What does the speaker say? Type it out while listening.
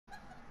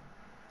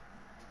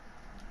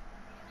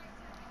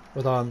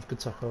Well done. Good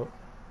tackle.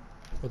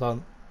 Well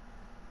done.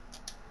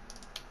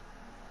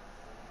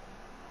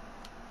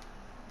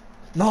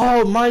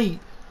 No, mate!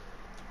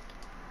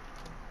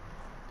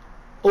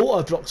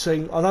 Auto block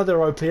seem, I know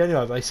they're OP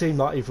anyway, but they seem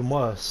like even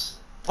worse.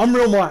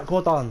 Unreal Mike,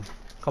 well done.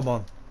 Come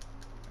on.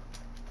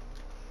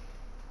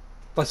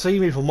 They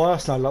seem even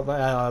worse now, like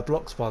the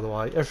blocks, by the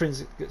way.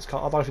 Everything gets cut.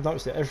 I don't know if you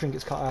noticed it. Everything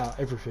gets cut out.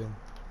 Everything.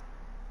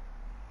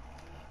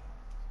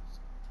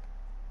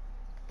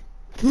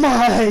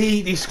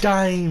 Mate, this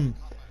game.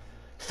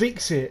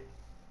 Fix it.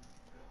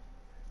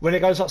 When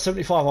it goes up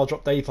 75, I'll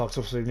drop deeper because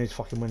obviously we need to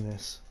fucking win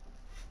this.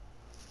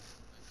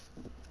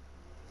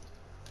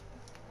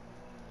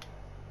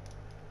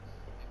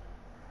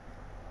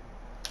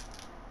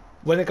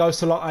 When it goes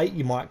to like 8,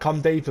 you might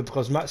come deeper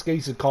because Max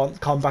Geezer can't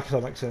come back, if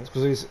that makes sense.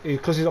 Because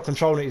he's not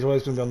controlling it, he's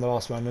always going to be on the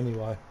last man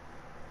anyway.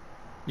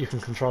 You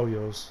can control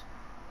yours.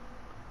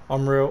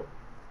 Unreal.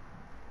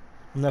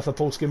 I'm there for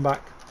Paul skin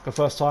back. The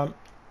first time.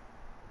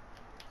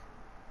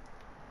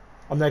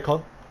 I'm there,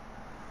 Con.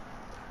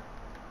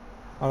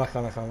 I'm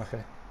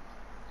okay.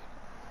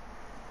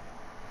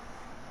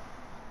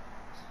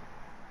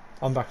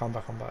 I'm back.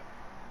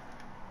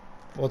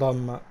 Well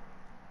done, Matt.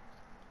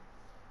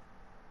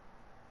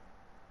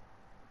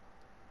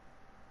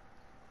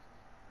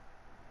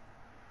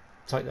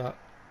 Take that.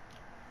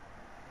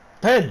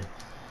 Pen!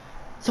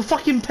 It's a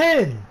fucking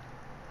pen!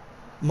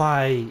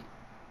 Mate.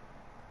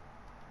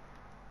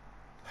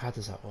 How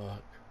does that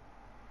work?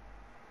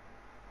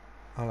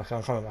 I'm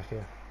coming back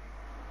here.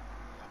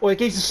 Oh, it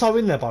gets so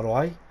in there, by the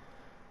way.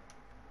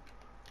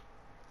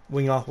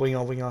 Winger.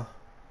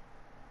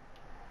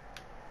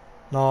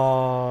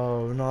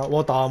 No.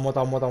 Well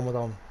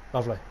done.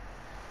 Lovely.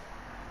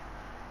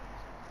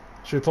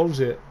 Should we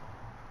pause it?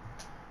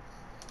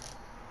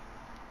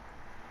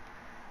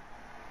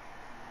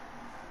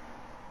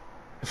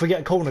 If we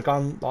get a corner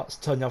gun, let's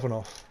turn the other one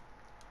off.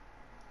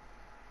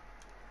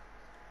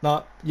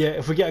 No, yeah,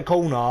 if we get a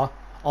corner,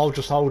 I'll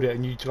just hold it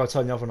and you go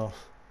turn the other one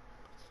off.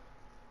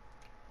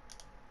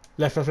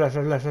 Left. I've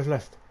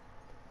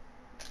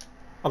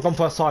gone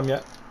first time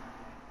yet.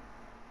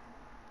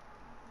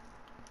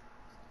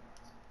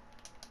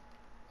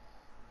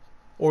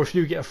 Or if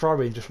you get a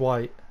throw in, just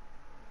wait.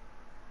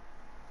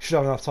 Should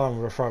have enough time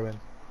with a throw in.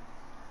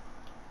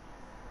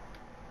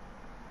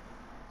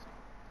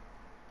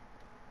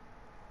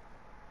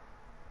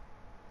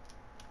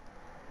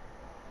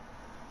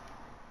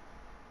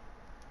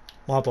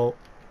 My ball.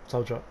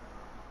 Told you.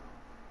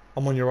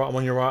 I'm on your right.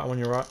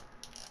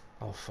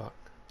 Oh fuck.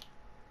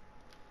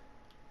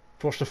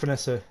 Watch the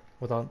finesse here.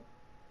 Well done.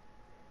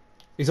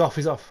 He's off.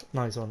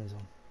 No, he's on.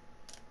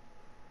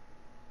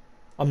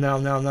 I'm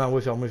now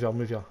with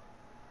you.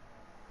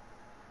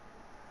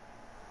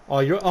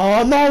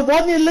 Oh no,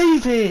 why didn't you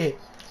leave it?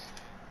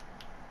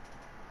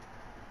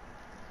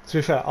 To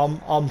be fair,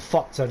 I'm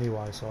fucked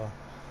anyway, so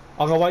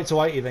I'm gonna wait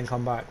till 80 then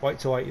come back.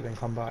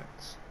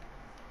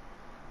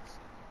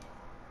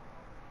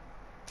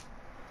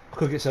 I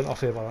could get sent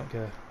off here, but I don't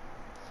care.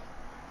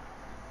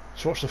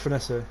 Just watch the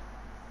finesse here.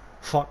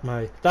 Fuck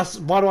me. That's,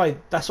 by the way,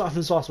 that's what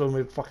happens to us when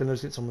we fucking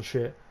lose hits on the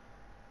shit.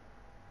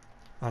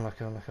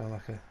 Unlucky.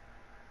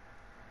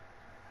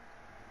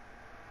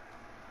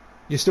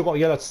 You still got a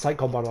yellow to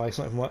take on, by the way. It's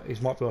not even,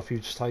 it might be worth you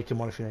just taking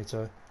one if you need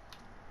to.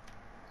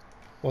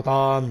 Well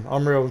done.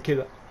 Unreal and keep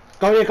it.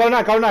 Go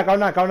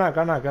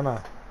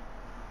now.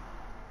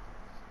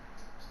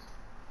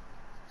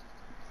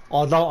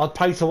 Oh no, I'd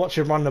pay to watch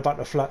him run about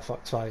the flat,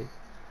 fuck's sake.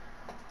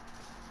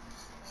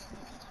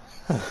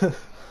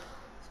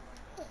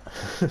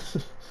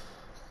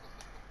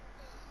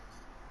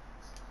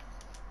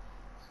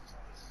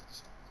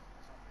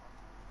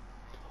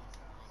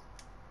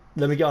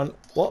 Let me get on.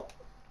 What?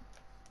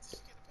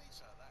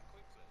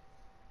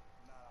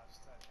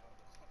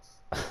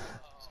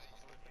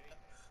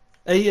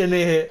 Eating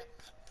it.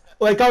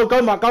 Wait, go,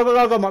 Mike. Go,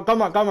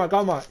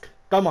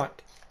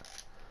 Mike.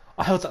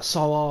 I held that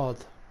so hard.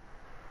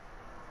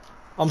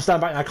 I'm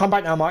standing back now. Come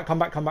back now, Mike. Come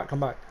back.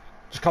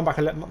 Just come back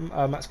and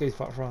let Matt Skees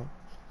fight front.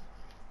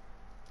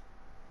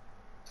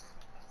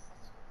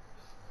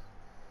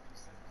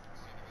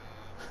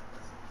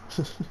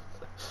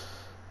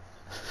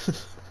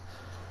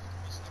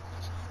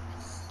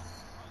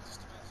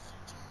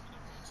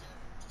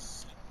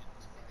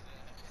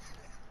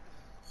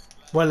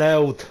 Well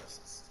held.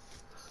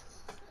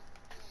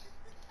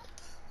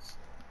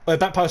 Wait,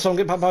 back post on,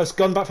 get back post.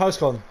 Gone, back post,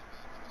 gone.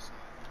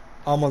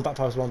 I'm on back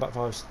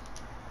post.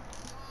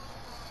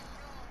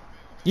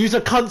 Use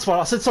a cunt one.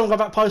 I said someone go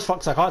back post,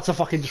 fuck's sake. I had to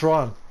fucking just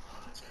run.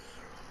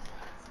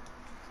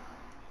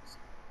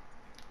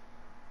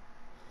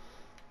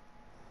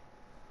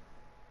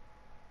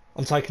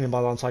 I'm taking him, by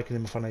the way. I'm taking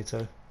him if I need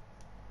to.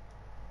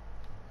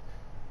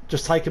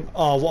 Just take him.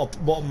 Oh, what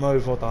a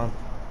move. Well done.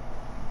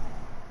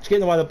 Just get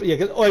in the way of the... Yeah,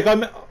 get... Oh,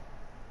 go...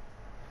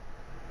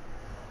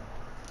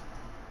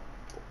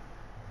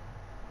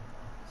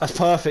 That's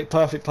perfect.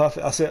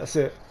 That's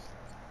it.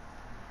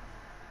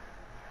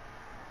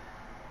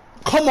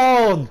 Come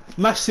on!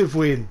 Massive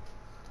win.